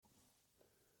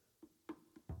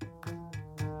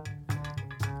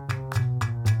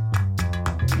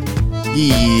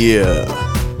Yeah.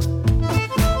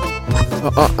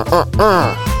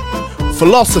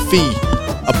 Philosophy,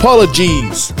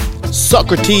 apologies,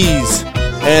 Socrates,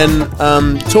 and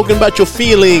talking about your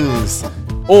feelings.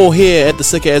 All here at the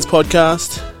Sick As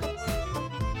Podcast.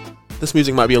 This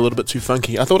music might be a little bit too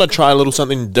funky. I thought I'd try a little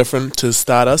something different to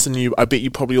start us, and I bet you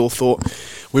probably all thought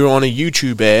we were on a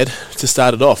YouTube ad to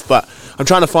start it off. But I'm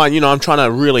trying to find, I'm trying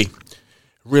to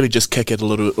really just kick it a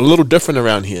little different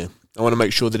around here. I want to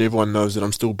make sure that everyone knows that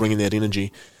I'm still bringing that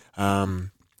energy.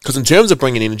 Because in terms of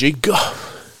bringing energy,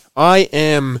 I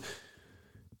am,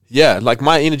 like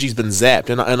my energy's been zapped,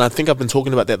 and I think I've been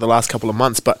talking about that the last couple of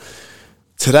months. But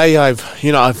today I've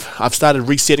started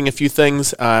resetting a few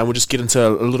things, and we'll just get into a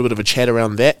little bit of a chat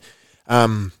around that.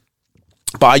 So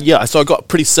I got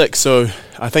pretty sick. So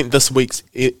I think this week's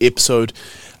episode,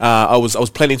 I was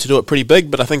planning to do it pretty big,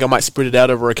 but I think I might spread it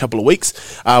out over a couple of weeks.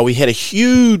 We had a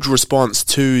huge response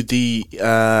to the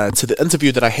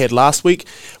interview that I had last week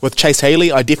with Chase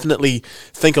Haley. I definitely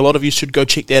think a lot of you should go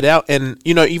check that out. And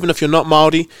even if you're not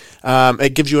Māori,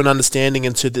 it gives you an understanding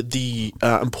into the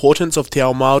importance of Te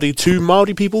Ao Māori to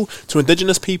Māori people, to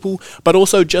Indigenous people, but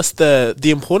also just the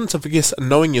importance of, I guess,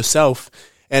 knowing yourself.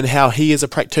 And how he as a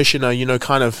practitioner,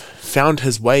 kind of found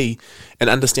his way and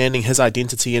understanding his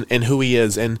identity and who he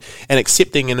is and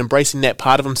accepting and embracing that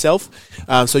part of himself.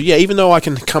 Even though I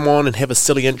can come on and have a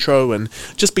silly intro and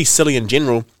just be silly in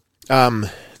general,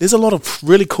 there's a lot of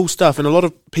really cool stuff and a lot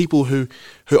of people who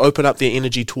open up their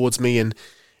energy towards me and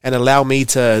allow me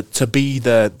to be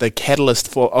the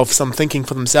catalyst of some thinking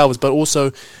for themselves, but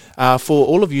also for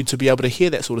all of you to be able to hear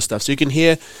that sort of stuff. So you can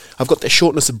hear I've got that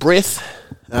shortness of breath.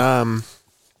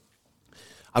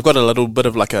 I've got a little bit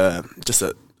of like a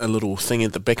little thing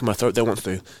at the back of my throat that wants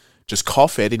to just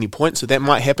cough at any point. So that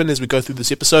might happen as we go through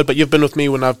this episode. But you've been with me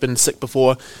when I've been sick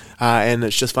before, and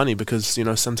it's just funny because,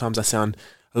 sometimes I sound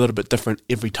a little bit different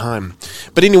every time.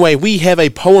 But anyway, we have a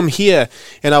poem here,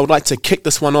 and I would like to kick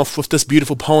this one off with this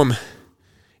beautiful poem,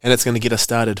 and it's going to get us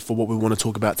started for what we want to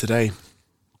talk about today.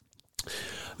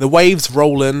 The waves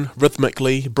roll in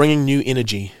rhythmically, bringing new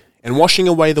energy, and washing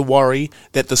away the worry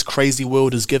that this crazy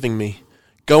world is giving me.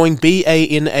 Going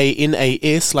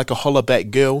BANANAS like a holler back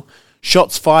girl.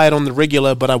 Shots fired on the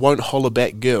regular, but I won't holler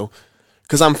back girl.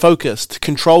 'Cause I'm focused,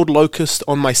 controlled locust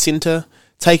on my center,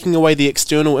 taking away the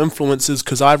external influences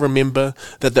 'cause I remember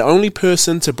that the only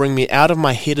person to bring me out of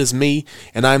my head is me,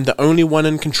 and I'm the only one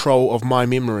in control of my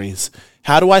memories.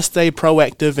 How do I stay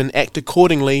proactive and act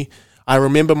accordingly? I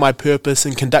remember my purpose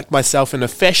and conduct myself in a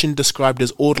fashion described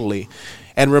as orderly.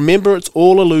 And remember it's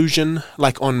all illusion,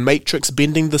 like on Matrix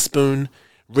bending the spoon.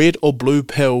 Red or blue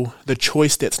pill, the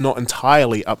choice that's not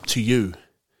entirely up to you.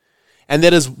 And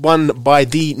that is one by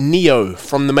the Neo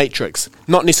from the Matrix.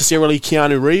 Not necessarily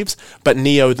Keanu Reeves, but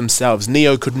Neo themselves.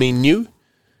 Neo could mean new.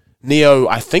 Neo,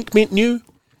 I think, meant new.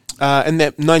 In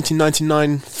that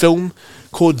 1999 film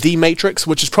called The Matrix,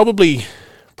 which is probably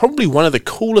one of the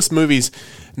coolest movies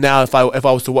now if I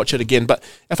was to watch it again. But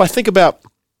if I think about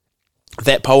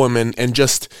that poem and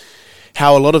just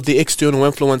how a lot of the external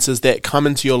influences that come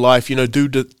into your life, we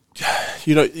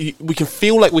can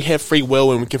feel like we have free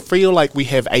will and we can feel like we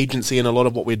have agency in a lot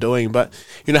of what we're doing, but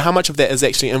how much of that is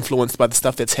actually influenced by the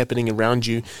stuff that's happening around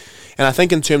you. And I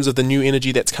think in terms of the new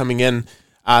energy that's coming in,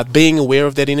 being aware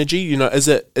of that energy, is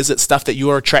it stuff that you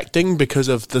are attracting because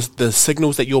of the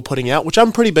signals that you're putting out, which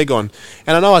I'm pretty big on.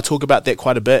 And I know I talk about that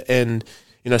quite a bit, and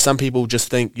some people just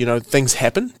think, things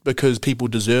happen because people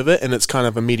deserve it, and it's kind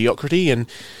of a mediocrity and,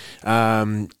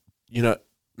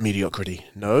 mediocrity.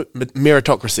 No,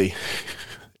 meritocracy.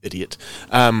 Idiot.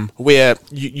 Where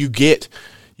you get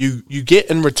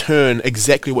in return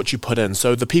exactly what you put in.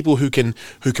 So the people who can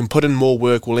put in more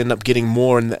work will end up getting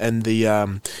more in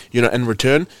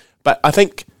return. But I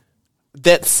think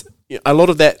that's a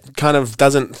lot of that kind of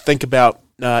doesn't think about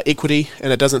equity,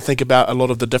 and it doesn't think about a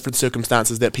lot of the different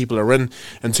circumstances that people are in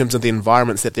terms of the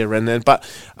environments that they're in. But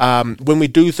when we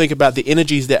do think about the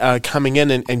energies that are coming in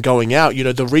and going out,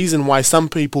 the reason why some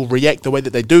people react the way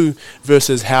that they do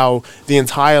versus how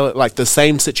the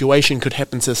same situation could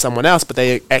happen to someone else, but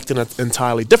they act in an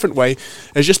entirely different way,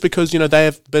 is just because, they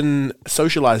have been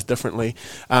socialized differently.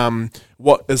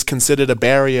 What is considered a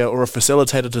barrier or a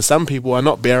facilitator to some people are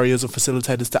not barriers or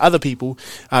facilitators to other people,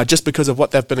 just because of what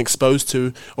they've been exposed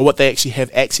to or what they actually have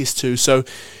access to. So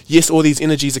yes, all these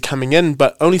energies are coming in,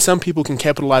 but only some people can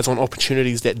capitalize on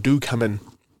opportunities that do come in.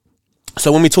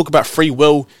 So when we talk about free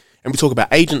will and we talk about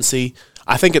agency,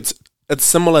 I think it's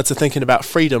similar to thinking about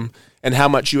freedom and how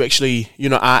much you actually,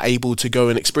 are able to go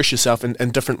and express yourself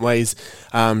in different ways,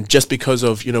 just because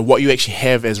of, what you actually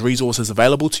have as resources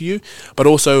available to you, but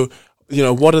also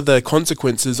what are the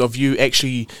consequences of you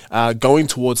actually going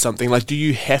towards something? Like, do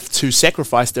you have to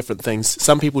sacrifice different things?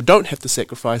 Some people don't have to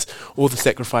sacrifice, or the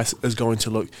sacrifice is going to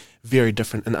look very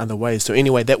different in other ways. So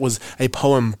anyway, that was a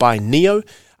poem by Neo.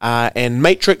 And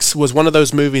Matrix was one of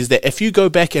those movies that if you go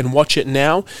back and watch it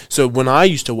now, so when I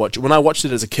used to watch it, when I watched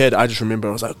it as a kid, I just remember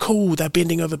I was like, cool, they're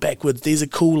bending over backwards, these are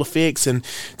cool effects, and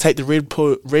take the red,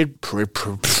 blue,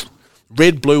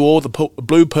 or the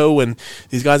blue pill, and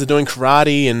these guys are doing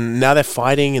karate, and now they're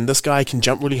fighting, and this guy can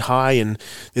jump really high, and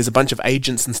there's a bunch of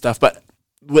agents and stuff. But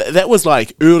that was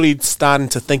like early starting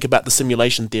to think about the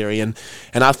simulation theory, and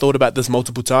I've thought about this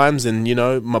multiple times, and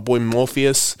my boy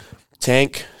Morpheus,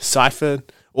 Tank, Cypher,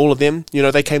 all of them,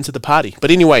 they came to the party. But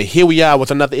anyway, here we are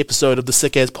with another episode of the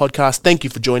Sick As Podcast. Thank you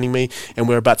for joining me, and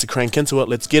we're about to crank into it.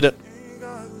 Let's get it.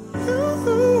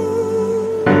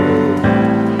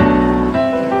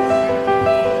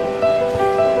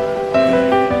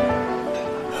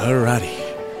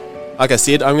 Alrighty. Like I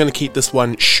said, I'm going to keep this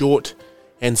one short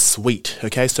and sweet,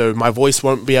 okay? So my voice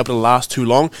won't be able to last too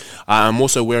long. I'm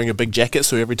also wearing a big jacket,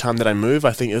 so every time that I move,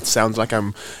 I think it sounds like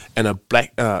I'm in a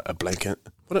blanket.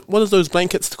 What are those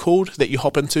blankets called that you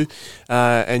hop into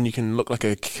and you can look like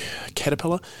a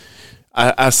caterpillar?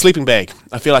 A sleeping bag.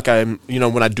 I feel like I'm,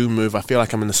 when I do move, I feel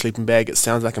like I'm in a sleeping bag. It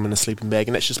sounds like I'm in a sleeping bag,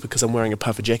 and that's just because I'm wearing a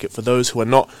puffer jacket for those who are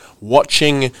not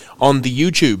watching on the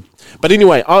YouTube. But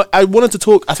anyway, I wanted to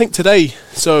talk, I think today,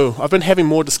 so I've been having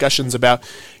more discussions about,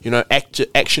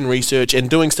 action research and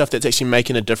doing stuff that's actually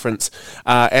making a difference.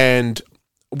 And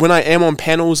when I am on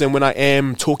panels and when I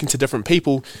am talking to different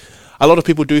people, a lot of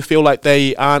people do feel like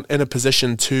they aren't in a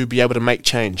position to be able to make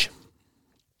change.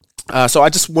 So I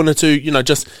just wanted to,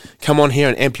 just come on here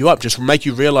and amp you up, just make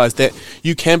you realize that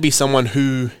you can be someone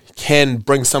who can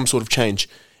bring some sort of change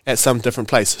at some different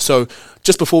place. So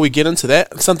just before we get into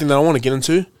that, something that I want to get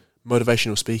into,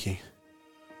 motivational speaking.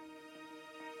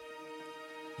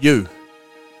 You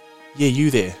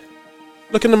there.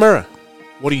 Look in the mirror.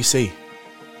 What do you see?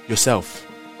 Yourself.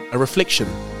 A reflection.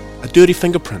 A dirty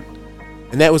fingerprint.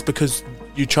 And that was because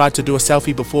you tried to do a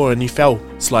selfie before and you fell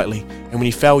slightly. And when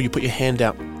you fell, you put your hand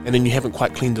out and then you haven't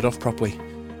quite cleaned it off properly.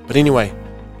 But anyway,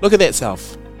 look at that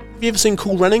self. Have you ever seen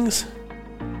Cool Runnings?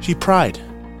 She pride.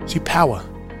 She power.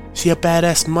 She a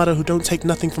badass mother who don't take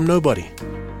nothing from nobody.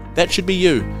 That should be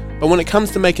you. But when it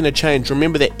comes to making a change,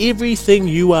 remember that everything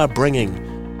you are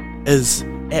bringing is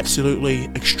absolutely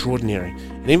extraordinary.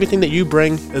 And everything that you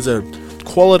bring is a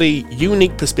quality,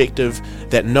 unique perspective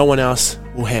that no one else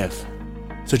will have.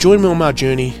 So join me on my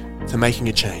journey to making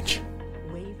a change.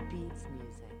 Wave Beats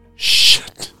Music.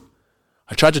 Shit.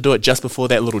 I tried to do it just before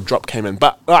that little drop came in,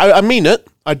 but I mean it.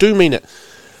 I do mean it.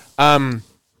 When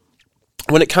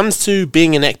it comes to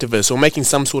being an activist or making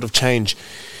some sort of change,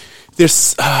 there's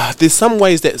some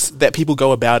ways that people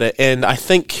go about it, and I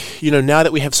think, now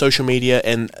that we have social media,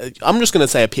 and I'm just going to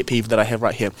say a pet peeve that I have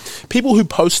right here. People who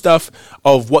post stuff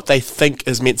of what they think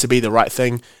is meant to be the right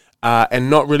thing, and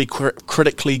not really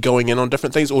critically going in on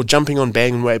different things, or jumping on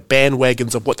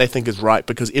bandwagons of what they think is right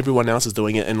because everyone else is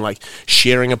doing it, and like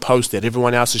sharing a post that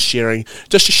everyone else is sharing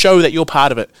just to show that you're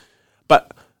part of it,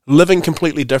 but living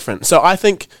completely different. So I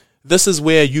think this is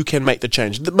where you can make the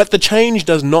change. But the change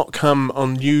does not come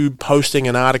on you posting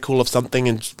an article of something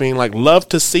and just being like, love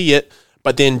to see it,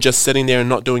 but then just sitting there and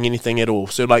not doing anything at all.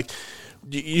 So like,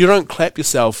 you don't clap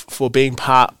yourself for being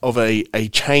part of a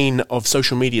chain of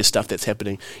social media stuff that's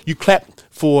happening. You clap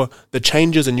for the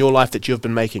changes in your life that you've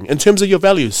been making in terms of your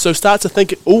values. So start to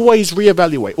think, always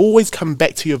reevaluate, always come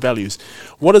back to your values.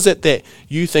 What is it that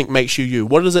you think makes you you?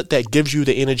 What is it that gives you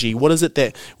the energy? What is it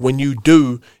that when you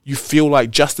do, you feel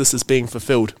like justice is being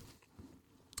fulfilled?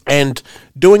 And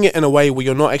doing it in a way where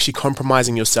you're not actually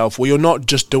compromising yourself, where you're not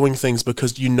just doing things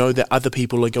because you know that other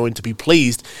people are going to be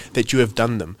pleased that you have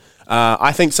done them.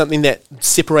 I think something that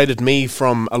separated me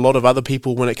from a lot of other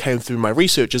people when it came through my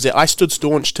research is that I stood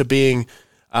staunch to being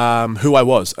who I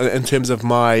was in terms of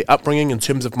my upbringing, in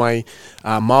terms of my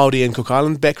Māori and Cook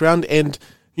Island background, and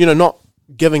not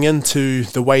giving into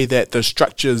the way that the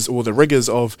structures or the rigors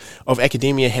of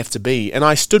academia have to be. And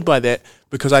I stood by that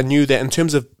because I knew that in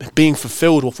terms of being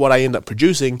fulfilled with what I end up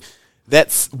producing,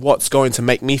 that's what's going to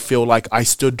make me feel like I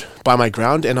stood by my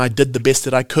ground and I did the best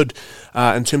that I could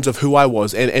in terms of who I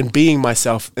was and being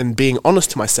myself and being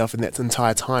honest to myself in that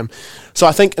entire time. So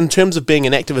I think in terms of being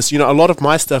an activist, a lot of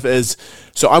my stuff is,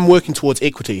 so I'm working towards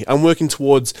equity. I'm working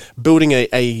towards building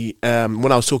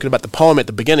when I was talking about the poem at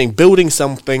the beginning, building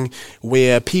something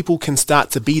where people can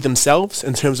start to be themselves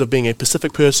in terms of being a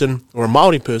Pacific person or a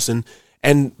Māori person,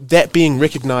 and that being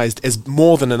recognized as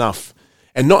more than enough.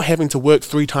 and not having to work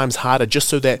 3 times harder just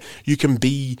so that you can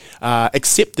be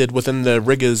accepted within the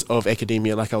rigors of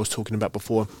academia, like I was talking about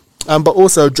before. But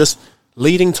also just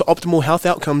leading to optimal health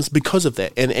outcomes because of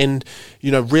that, and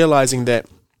realizing that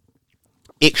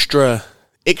extra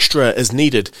is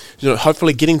needed.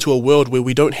 Hopefully getting to a world where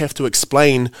we don't have to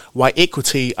explain why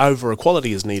equity over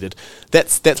equality is needed.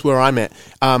 That's where I'm at.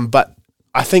 But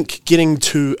I think getting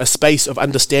to a space of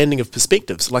understanding of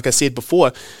perspectives, like I said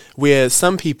before, where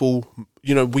some people,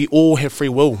 we all have free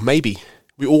will, maybe.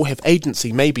 We all have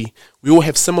agency, maybe. We all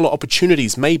have similar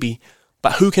opportunities, maybe.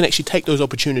 But who can actually take those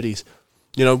opportunities?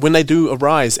 When they do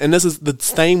arise. And this is the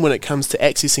same when it comes to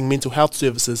accessing mental health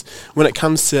services, when it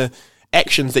comes to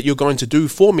actions that you're going to do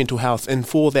for mental health and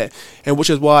for that. And which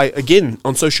is why, again,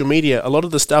 on social media, a lot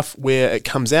of the stuff where it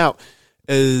comes out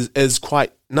is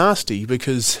quite nasty,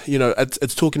 because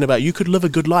it's talking about you could live a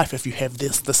good life if you have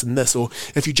this and this, or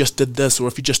if you just did this, or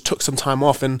if you just took some time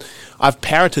off. And I've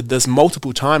parroted this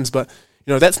multiple times, but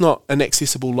that's not an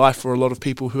accessible life for a lot of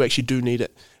people who actually do need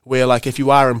it. Where, like, if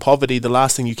you are in poverty, the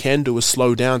last thing you can do is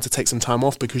slow down to take some time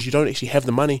off because you don't actually have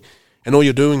the money, and all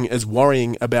you're doing is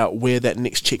worrying about where that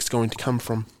next check's going to come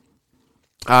from.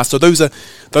 So those are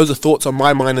thoughts on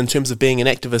my mind in terms of being an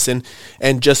activist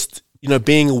and just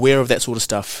being aware of that sort of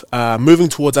stuff, moving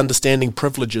towards understanding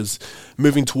privileges,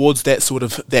 moving towards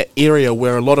that area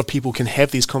where a lot of people can have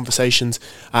these conversations,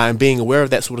 and being aware of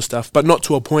that sort of stuff, but not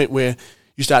to a point where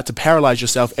you start to paralyze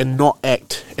yourself and not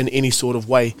act in any sort of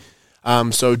way.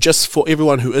 So just for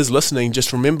everyone who is listening,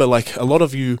 just remember, like, a lot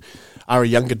of you are a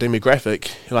younger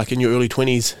demographic, like in your early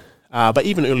 20s, but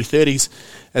even early 30s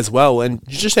as well. And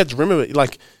you just have to remember,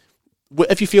 like,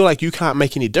 if you feel like you can't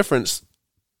make any difference,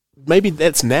 maybe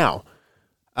that's now.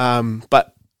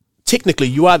 But technically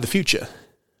you are the future,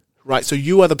 right? So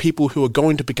you are the people who are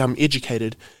going to become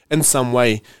educated in some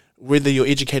way, whether you're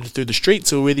educated through the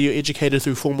streets or whether you're educated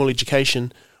through formal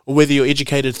education, or whether you're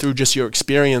educated through just your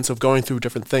experience of going through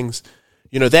different things.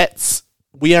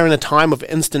 We are in a time of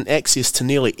instant access to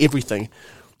nearly everything.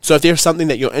 So if there's something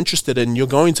that you're interested in, you're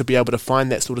going to be able to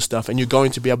find that sort of stuff, and you're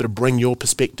going to be able to bring your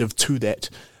perspective to that.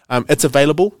 It's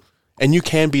available, and you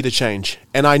can be the change.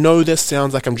 And I know this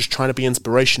sounds like I'm just trying to be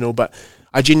inspirational, but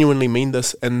I genuinely mean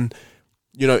this. And,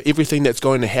 everything that's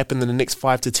going to happen in the next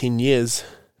 5 to 10 years,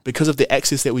 because of the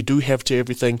access that we do have to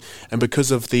everything, and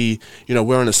because of the,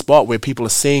 we're in a spot where people are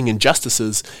seeing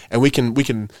injustices, and we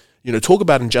can talk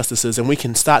about injustices, and we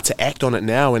can start to act on it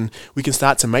now, and we can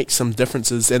start to make some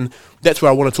differences. And that's what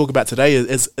I want to talk about today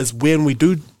is when we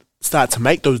do start to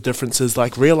make those differences,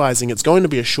 like realizing it's going to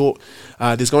be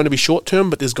there's going to be short term,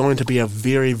 but there's going to be a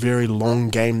very, very long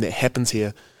game that happens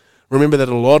here. Remember that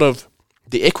a lot of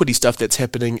the equity stuff that's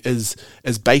happening is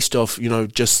based off,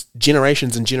 just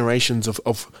generations and generations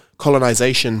of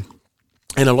colonization.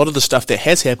 And a lot of the stuff that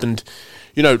has happened,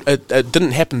 it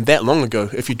didn't happen that long ago.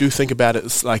 If you do think about it,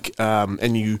 it's like,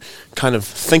 and you kind of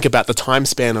think about the time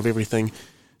span of everything,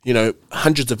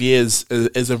 hundreds of years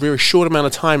is a very short amount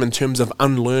of time in terms of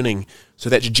unlearning. So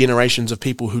that's generations of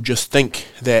people who just think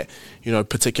that,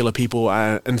 particular people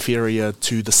are inferior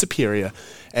to the superior.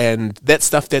 And that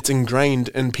stuff that's ingrained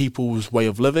in people's way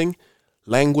of living,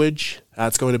 language,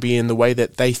 it's going to be in the way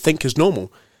that they think is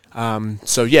normal.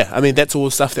 So yeah, that's all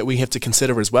stuff that we have to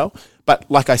consider as well. But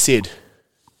like I said,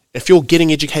 if you're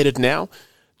getting educated now,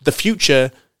 the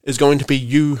future is going to be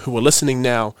you who are listening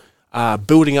now,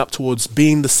 building up towards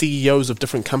being the CEOs of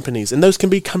different companies. And those can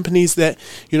be companies that,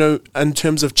 in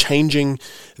terms of changing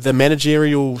the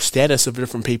managerial status of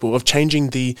different people, of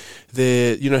changing the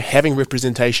having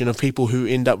representation of people who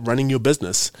end up running your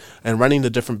business and running the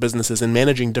different businesses and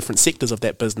managing different sectors of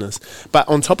that business. But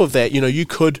on top of that, you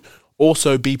could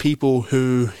also be people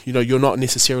who, you're not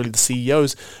necessarily the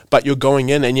CEOs, but you're going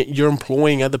in and you're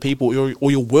employing other people,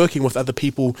 or you're working with other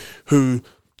people who,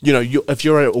 if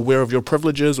you're aware of your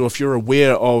privileges, or if you're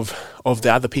aware of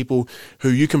the other people who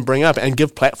you can bring up and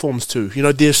give platforms to.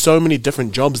 There's so many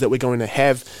different jobs that we're going to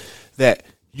have that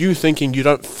you thinking you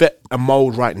don't fit a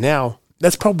mold right now,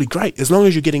 that's probably great. As long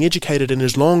as you're getting educated, and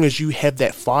as long as you have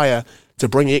that fire to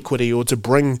bring equity or to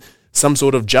bring some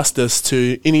sort of justice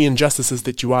to any injustices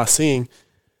that you are seeing,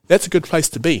 that's a good place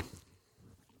to be.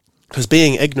 Because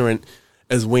being ignorant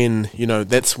is when,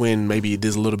 that's when maybe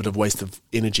there's a little bit of waste of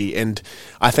energy. And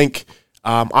I think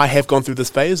I have gone through this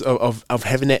phase of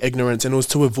having that ignorance, and it was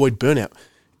to avoid burnout.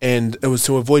 And it was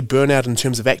to avoid burnout in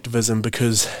terms of activism,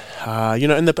 because,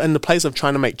 in the place of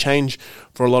trying to make change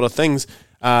for a lot of things,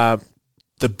 the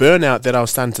burnout that I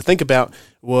was starting to think about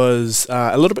was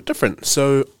a little bit different.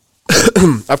 So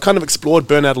I've kind of explored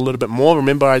burnout a little bit more.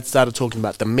 Remember, I started talking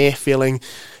about the meh feeling,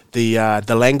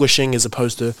 the languishing, as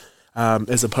opposed to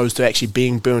as opposed to actually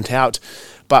being burnt out.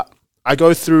 But I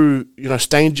go through,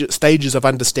 stages of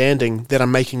understanding that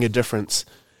I'm making a difference,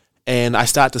 and I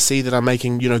start to see that I'm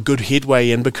making, good headway.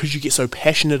 And because you get so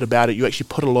passionate about it, you actually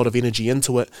put a lot of energy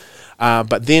into it.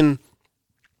 But then,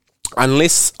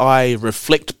 unless I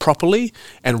reflect properly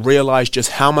and realize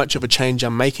just how much of a change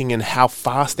I'm making and how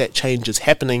fast that change is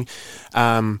happening,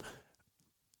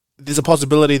 there's a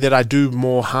possibility that I do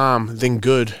more harm than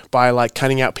good by like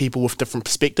cutting out people with different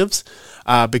perspectives.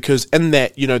 Because in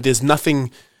that, there's nothing.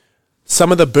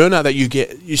 Some of the burnout that you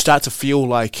get, you start to feel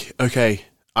like, okay,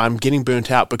 I'm getting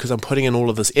burnt out because I'm putting in all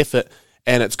of this effort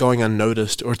and it's going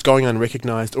unnoticed, or it's going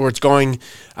unrecognized, or it's going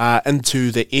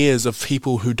into the ears of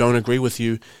people who don't agree with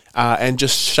you, and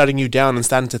just shutting you down and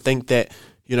starting to think that,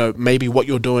 maybe what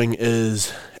you're doing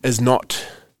is not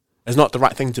the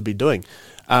right thing to be doing.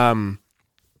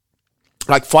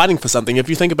 Like fighting for something, if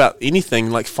you think about anything,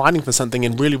 like fighting for something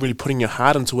and really, really putting your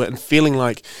heart into it and feeling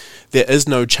like there is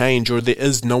no change, or there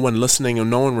is no one listening, or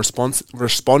no one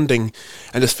responding,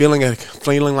 and just feeling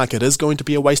like it is going to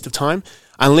be a waste of time,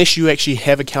 unless you actually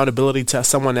have accountability to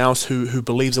someone else who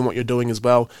believes in what you're doing as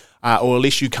well, or at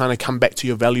least you kind of come back to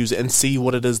your values and see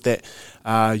what it is that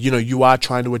you are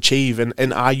trying to achieve,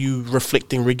 and are you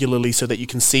reflecting regularly so that you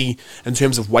can see in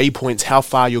terms of waypoints how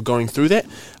far you're going through that.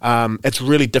 It's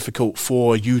really difficult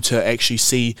for you to actually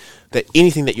see that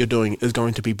anything that you're doing is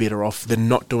going to be better off than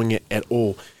not doing it at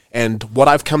all. And what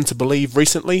I've come to believe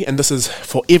recently, and this is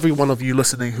for every one of you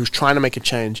listening who's trying to make a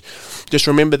change, just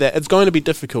remember that it's going to be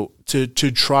difficult to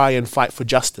try and fight for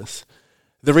justice.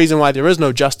 The reason why there is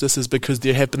no justice is because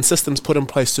there have been systems put in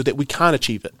place so that we can't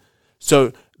achieve it.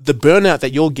 So the burnout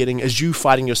that you're getting is you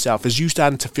fighting yourself, is you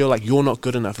starting to feel like you're not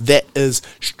good enough. That is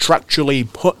structurally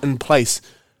put in place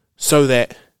so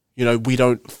that, we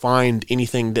don't find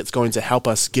anything that's going to help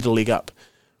us get a leg up.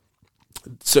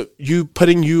 So you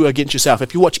putting you against yourself.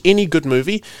 If you watch any good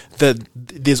movie,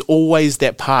 there's always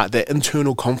that part, that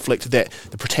internal conflict that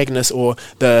the protagonist or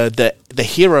the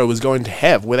hero is going to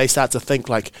have, where they start to think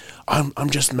like, I'm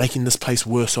just making this place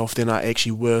worse off than I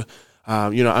actually were.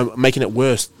 I'm making it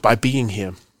worse by being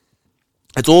here.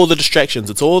 It's all the distractions.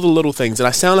 It's all the little things. And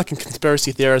I sound like a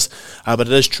conspiracy theorist, but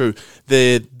it is true.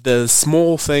 The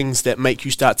small things that make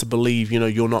you start to believe,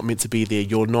 you're not meant to be there.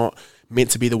 You're not meant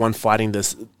to be the one fighting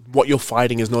this. What you're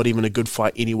fighting is not even a good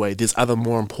fight anyway. There's other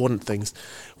more important things.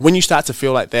 When you start to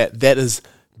feel like that, that is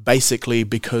basically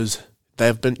because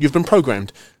you've been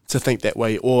programmed to think that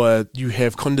way, or you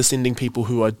have condescending people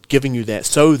who are giving you that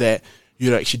so that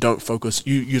you actually don't focus,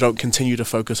 you don't continue to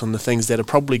focus on the things that are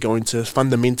probably going to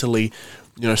fundamentally,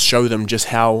 show them just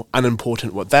how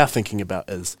unimportant what they're thinking about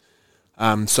is.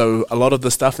 So a lot of the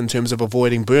stuff in terms of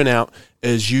avoiding burnout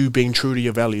is you being true to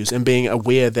your values and being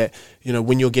aware that,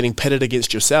 when you're getting pitted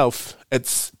against yourself,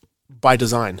 it's by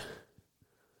design.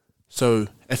 So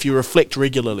if you reflect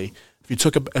regularly,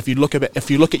 if you look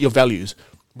at your values,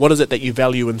 what is it that you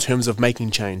value in terms of making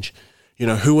change?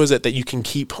 Who is it that you can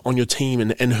keep on your team,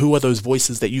 and who are those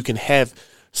voices that you can have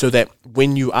so that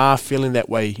when you are feeling that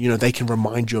way, they can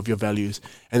remind you of your values,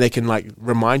 and they can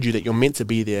remind you that you're meant to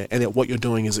be there and that what you're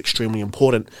doing is extremely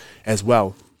important as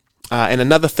well. And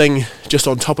another thing just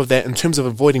on top of that, in terms of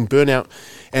avoiding burnout,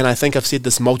 and I think I've said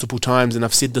this multiple times and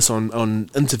I've said this on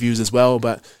interviews as well,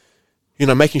 but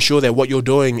making sure that what you're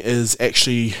doing is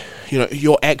actually,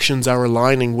 your actions are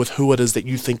aligning with who it is that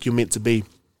you think you're meant to be.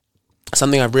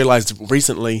 Something I've realized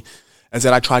recently is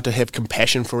that I try to have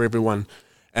compassion for everyone,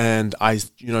 and I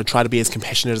try to be as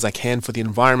compassionate as I can for the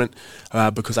environment,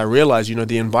 because I realize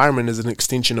the environment is an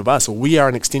extension of us, or we are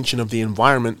an extension of the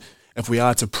environment if we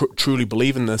are to truly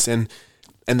believe in this. And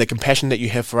the compassion that you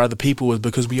have for other people is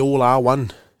because we all are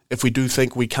one. If we do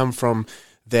think we come from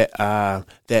that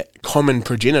common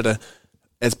progenitor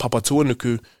as Papa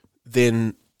Tuanuku,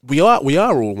 then we are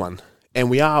all one. And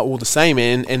we are all the same.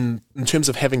 And in terms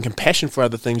of having compassion for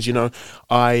other things,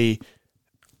 I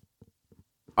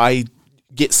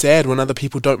get sad when other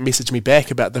people don't message me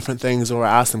back about different things, or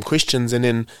I ask them questions. And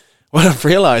then what I've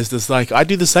realized is I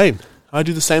do the same. I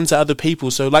do the same to other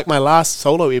people. So like my last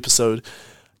solo episode,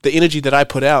 the energy that I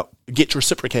put out gets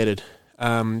reciprocated.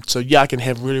 So yeah, I can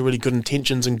have really, really good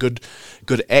intentions and good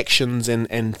actions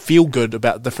and feel good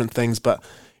about different things. But,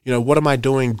 what am I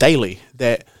doing daily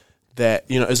that,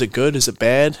 is it good? Is it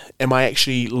bad? Am I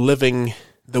actually living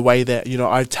the way that,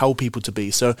 I tell people to be?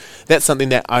 So that's something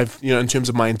that I've, in terms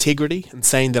of my integrity and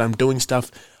saying that I'm doing stuff,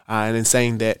 and then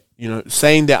saying that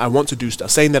I want to do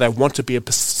stuff, saying that I want to be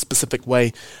a specific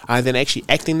way, and then actually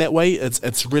acting that way,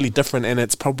 it's really different. And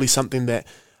it's probably something that,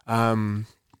 I'm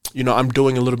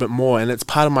doing a little bit more, and it's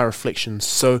part of my reflections.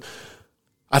 So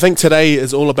I think today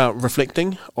is all about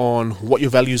reflecting on what your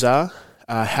values are,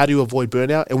 how do you avoid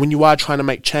burnout, and when you are trying to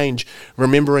make change,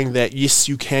 remembering that yes,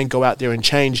 you can go out there and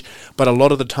change, but a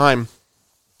lot of the time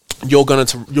you're going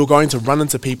to run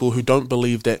into people who don't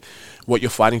believe that what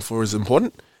you're fighting for is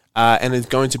important. And there's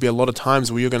going to be a lot of times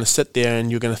where you're going to sit there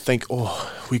and you're going to think,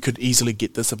 oh, we could easily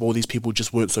get this if all these people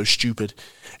just weren't so stupid.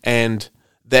 And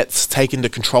that's taken the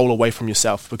control away from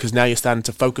yourself, because now you're starting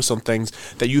to focus on things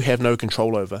that you have no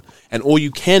control over. And all you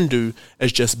can do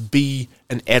is just be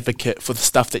an advocate for the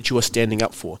stuff that you are standing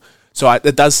up for. So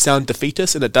it does sound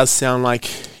defeatist, and it does sound like,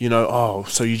 oh,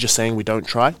 so you're just saying we don't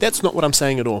try? That's not what I'm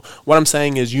saying at all. What I'm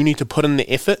saying is you need to put in the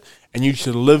effort, and you need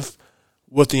to live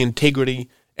with the integrity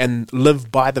and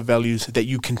live by the values that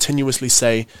you continuously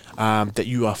say that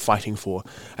you are fighting for.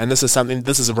 And this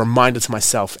is a reminder to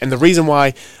myself. And the reason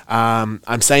why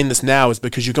I'm saying this now is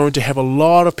because you're going to have a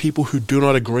lot of people who do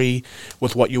not agree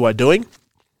with what you are doing.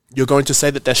 You're going to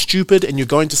say that they're stupid, and you're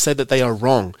going to say that they are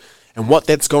wrong. And what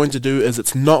that's going to do is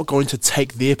it's not going to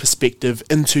take their perspective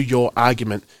into your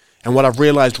argument. And what I've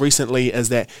realized recently is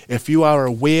that if you are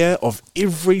aware of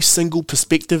every single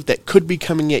perspective that could be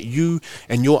coming at you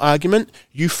and your argument,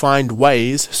 you find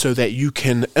ways so that you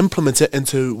can implement it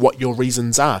into what your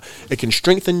reasons are. It can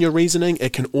strengthen your reasoning.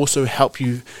 It can also help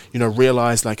you,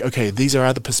 realize like, okay, these are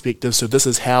other perspectives, so this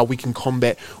is how we can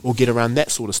combat or get around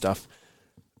that sort of stuff.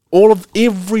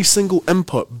 Every single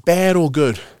input, bad or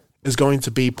good, is going to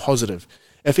be positive.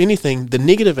 If anything, the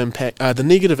negative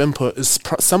input is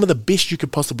some of the best you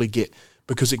could possibly get,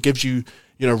 because it gives you,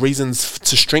 reasons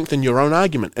to strengthen your own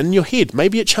argument in your head.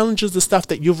 Maybe it challenges the stuff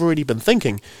that you've already been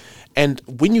thinking. And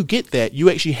when you get that, you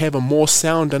actually have a more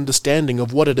sound understanding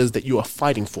of what it is that you are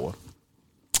fighting for.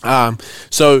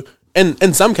 So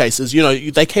in some cases,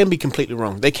 they can be completely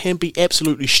wrong. They can be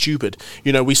absolutely stupid.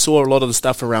 We saw a lot of the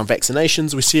stuff around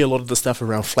vaccinations. We see a lot of the stuff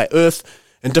around flat earth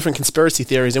and different conspiracy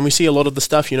theories, and we see a lot of the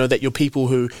stuff, that your people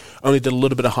who only did a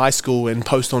little bit of high school and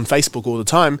post on Facebook all the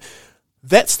time,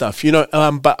 that stuff,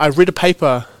 but I read a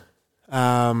paper,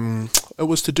 it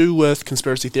was to do with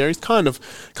conspiracy theories, kind of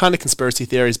conspiracy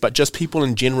theories, but just people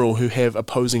in general who have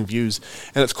opposing views,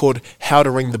 and it's called How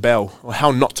to Ring the Bell, or How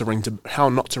Not to Ring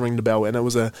the Bell, and it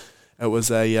was a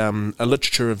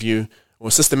literature review, or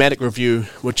a systematic review,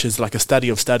 which is like a study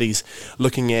of studies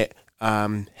looking at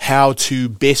how to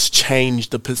best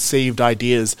change the perceived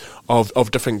ideas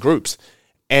of different groups.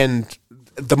 And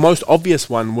the most obvious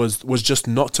one was just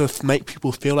not to make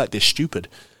people feel like they're stupid.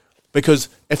 Because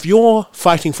if you're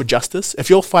fighting for justice, if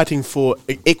you're fighting for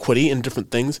equity in different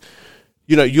things,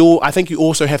 I think you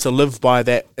also have to live by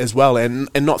that as well, and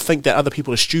not think that other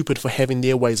people are stupid for having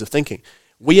their ways of thinking.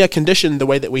 We are conditioned the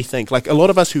way that we think. Like a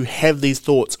lot of us who have these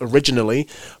thoughts originally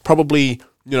probably,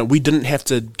 we didn't have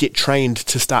to get trained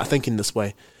to start thinking this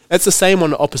way. It's the same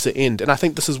on the opposite end, and I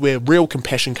think this is where real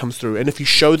compassion comes through. And if you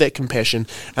show that compassion,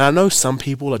 and I know some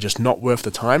people are just not worth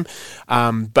the time,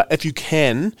 but if you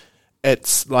can,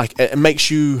 it's like it makes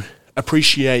you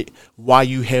appreciate why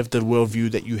you have the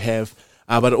worldview that you have,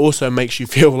 but it also makes you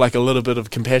feel like a little bit of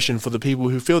compassion for the people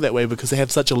who feel that way because they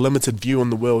have such a limited view on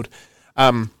the world.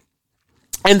 And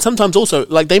sometimes also,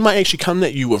 like, they might actually come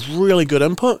at you with really good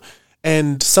input,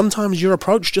 and sometimes your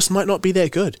approach just might not be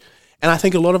that good. And I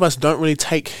think a lot of us don't really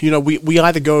take, we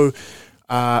either go,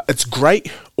 it's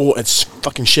great or it's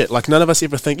fucking shit. Like, none of us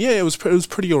ever think, yeah, it was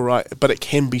pretty all right, but it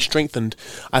can be strengthened.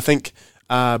 I think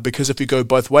because if you go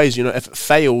both ways, if it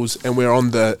fails and we're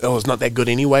on the, it's not that good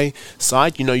anyway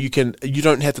side, you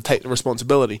don't have to take the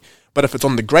responsibility. But if it's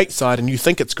on the great side and you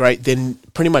think it's great, then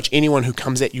pretty much anyone who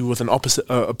comes at you with an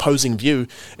opposing view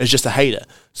is just a hater.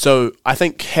 So I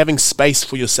think having space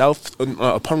for yourself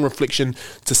upon reflection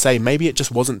to say maybe it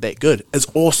just wasn't that good is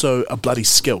also a bloody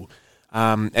skill.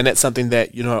 And that's something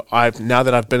that, now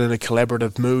that I've been in a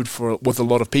collaborative mood with a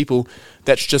lot of people,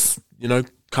 that's just,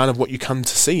 kind of what you come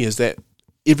to see is that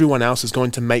everyone else is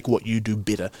going to make what you do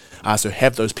better. So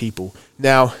have those people.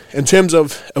 Now, in terms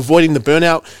of avoiding the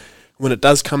burnout, when it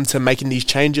does come to making these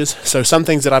changes, so some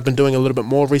things that I've been doing a little bit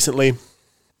more recently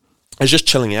is just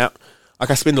chilling out.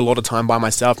 Like, I spend a lot of time by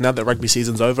myself. Now that rugby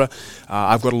season's over,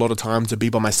 I've got a lot of time to be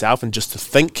by myself and just to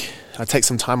think. I take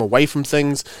some time away from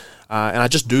things, and I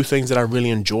just do things that I really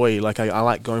enjoy. Like, I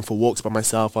like going for walks by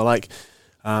myself. I like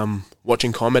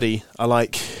watching comedy. I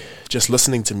like just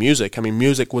listening to music. I mean,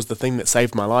 music was the thing that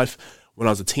saved my life when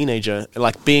I was a teenager.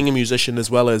 Like, being a musician as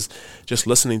well as just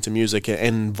listening to music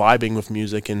and vibing with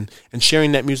music and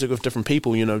sharing that music with different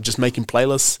people, just making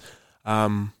playlists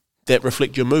that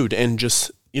reflect your mood and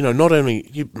just, not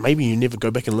only, maybe you never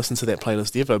go back and listen to that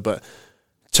playlist ever, but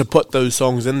to put those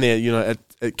songs in there,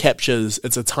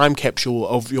 it's a time capsule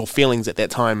of your feelings at that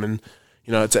time. And,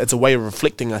 it's a way of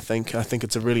reflecting. I think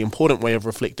it's a really important way of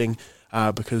reflecting,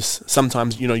 because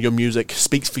sometimes your music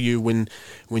speaks for you when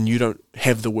you don't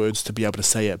have the words to be able to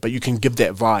say it, but you can give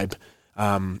that vibe.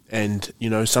 And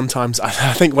sometimes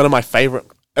I think one of my favorite,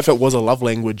 if it was a love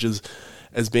language,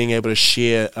 is being able to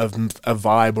share a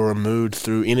vibe or a mood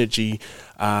through energy,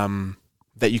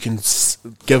 that you can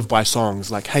give by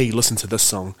songs. Like, hey, listen to this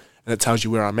song, and it tells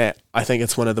you where I'm at. I think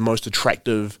it's one of the most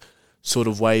attractive sort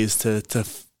of ways to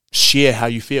share how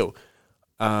you feel,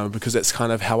 because that's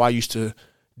kind of how I used to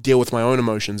deal with my own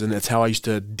emotions, and that's how I used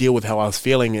to deal with how I was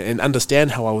feeling and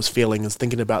understand how I was feeling, is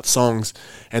thinking about songs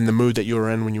and the mood that you were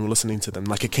in when you were listening to them.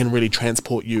 Like, it can really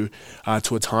transport you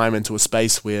to a time and to a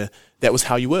space where that was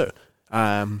how you were.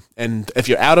 And if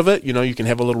you're out of it, you can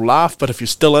have a little laugh, but if you're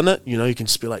still in it, you can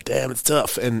just be like, damn, it's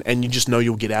tough. And you just know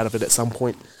you'll get out of it at some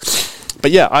point.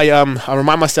 But yeah, I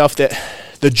remind myself that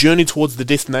the journey towards the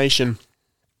destination,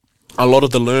 a lot of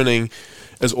the learning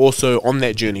is also on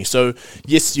that journey. So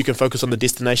yes, you can focus on the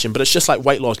destination, but it's just like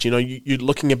weight loss. You're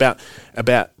looking about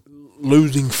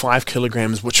losing 5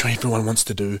 kilograms, which everyone wants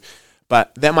to do.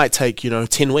 But that might take,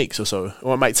 10 weeks or so,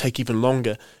 or it might take even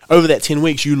longer. Over that 10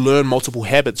 weeks, you learn multiple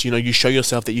habits. You show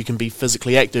yourself that you can be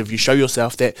physically active. You show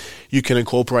yourself that you can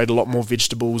incorporate a lot more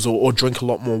vegetables or drink a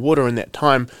lot more water in that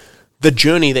time. The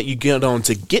journey that you get on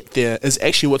to get there is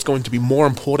actually what's going to be more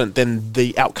important than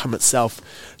the outcome itself.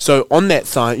 So on that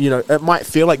side, it might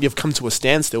feel like you've come to a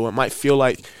standstill. It might feel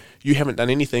like you haven't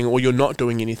done anything or you're not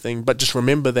doing anything, but just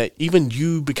remember that even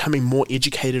you becoming more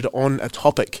educated on a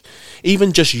topic,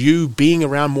 even just you being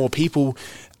around more people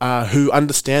who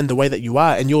understand the way that you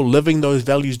are and you're living those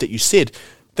values that you said,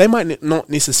 they might not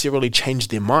necessarily change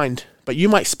their mind, but you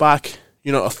might spark,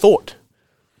 a thought.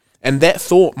 And that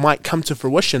thought might come to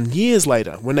fruition years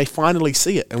later when they finally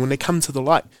see it and when they come to the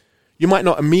light. You might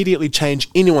not immediately change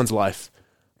anyone's life,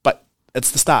 but it's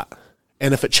the start.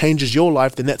 And if it changes your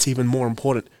life, then that's even more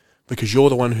important, because you're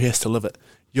the one who has to live it.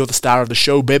 You're the star of the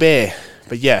show, baby.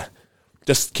 But yeah,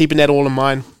 just keeping that all in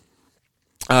mind.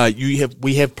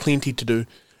 We have plenty to do,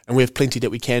 and we have plenty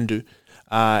that we can do.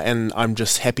 And I'm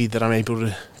just happy that I'm able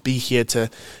to be here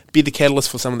to be the catalyst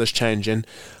for some of this change. And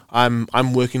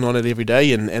I'm working on it every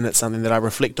day, and it's something that I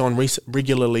reflect on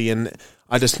regularly. And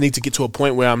I just need to get to a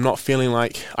point where I'm not feeling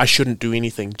like I shouldn't do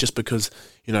anything just because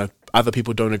other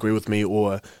people don't agree with me,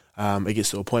 or it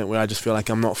gets to a point where I just feel like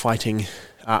I'm not fighting.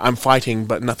 I'm fighting,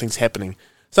 but nothing's happening.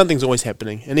 Something's always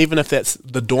happening. And even if that's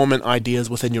the dormant ideas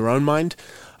within your own mind,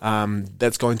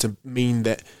 that's going to mean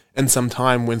that in some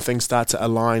time when things start to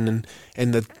align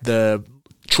and the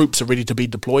troops are ready to be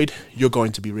deployed, you're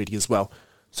going to be ready as well.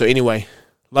 So anyway,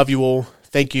 love you all.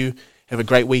 Thank you. Have a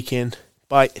great weekend.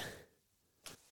 Bye.